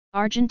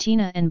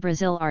Argentina and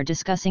Brazil are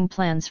discussing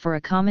plans for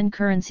a common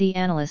currency.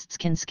 Analysts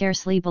can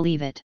scarcely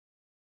believe it.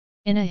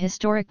 In a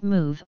historic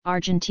move,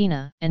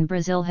 Argentina and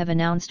Brazil have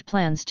announced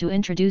plans to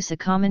introduce a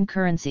common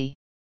currency.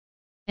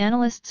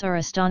 Analysts are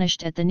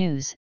astonished at the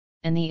news,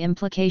 and the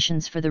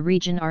implications for the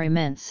region are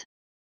immense.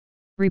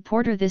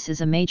 Reporter: This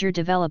is a major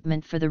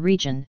development for the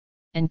region,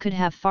 and could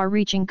have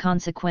far-reaching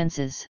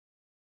consequences.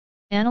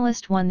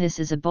 Analyst 1: This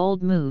is a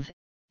bold move,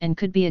 and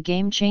could be a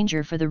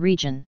game-changer for the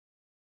region.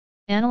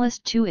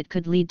 Analyst 2: It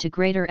could lead to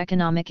greater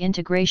economic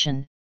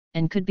integration,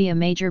 and could be a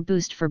major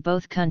boost for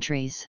both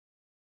countries.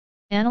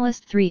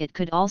 Analyst 3: It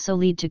could also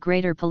lead to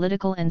greater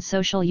political and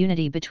social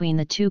unity between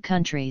the two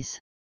countries.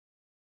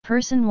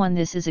 Person 1: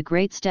 This is a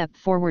great step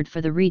forward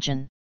for the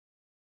region.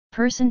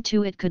 Person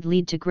 2: It could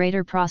lead to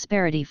greater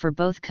prosperity for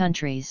both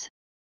countries.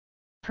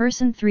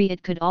 Person 3: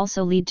 It could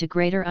also lead to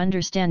greater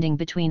understanding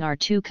between our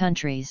two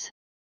countries.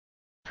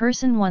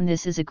 Person 1: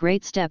 This is a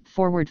great step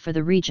forward for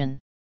the region.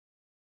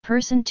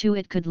 Person 2: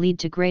 It could lead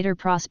to greater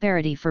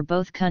prosperity for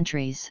both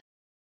countries.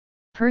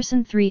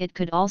 Person 3: It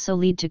could also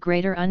lead to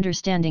greater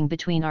understanding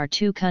between our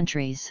two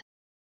countries.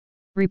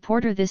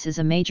 Reporter: This is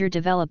a major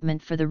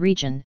development for the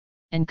region,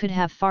 and could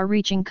have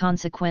far-reaching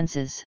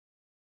consequences.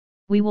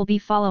 We will be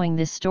following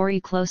this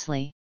story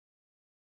closely.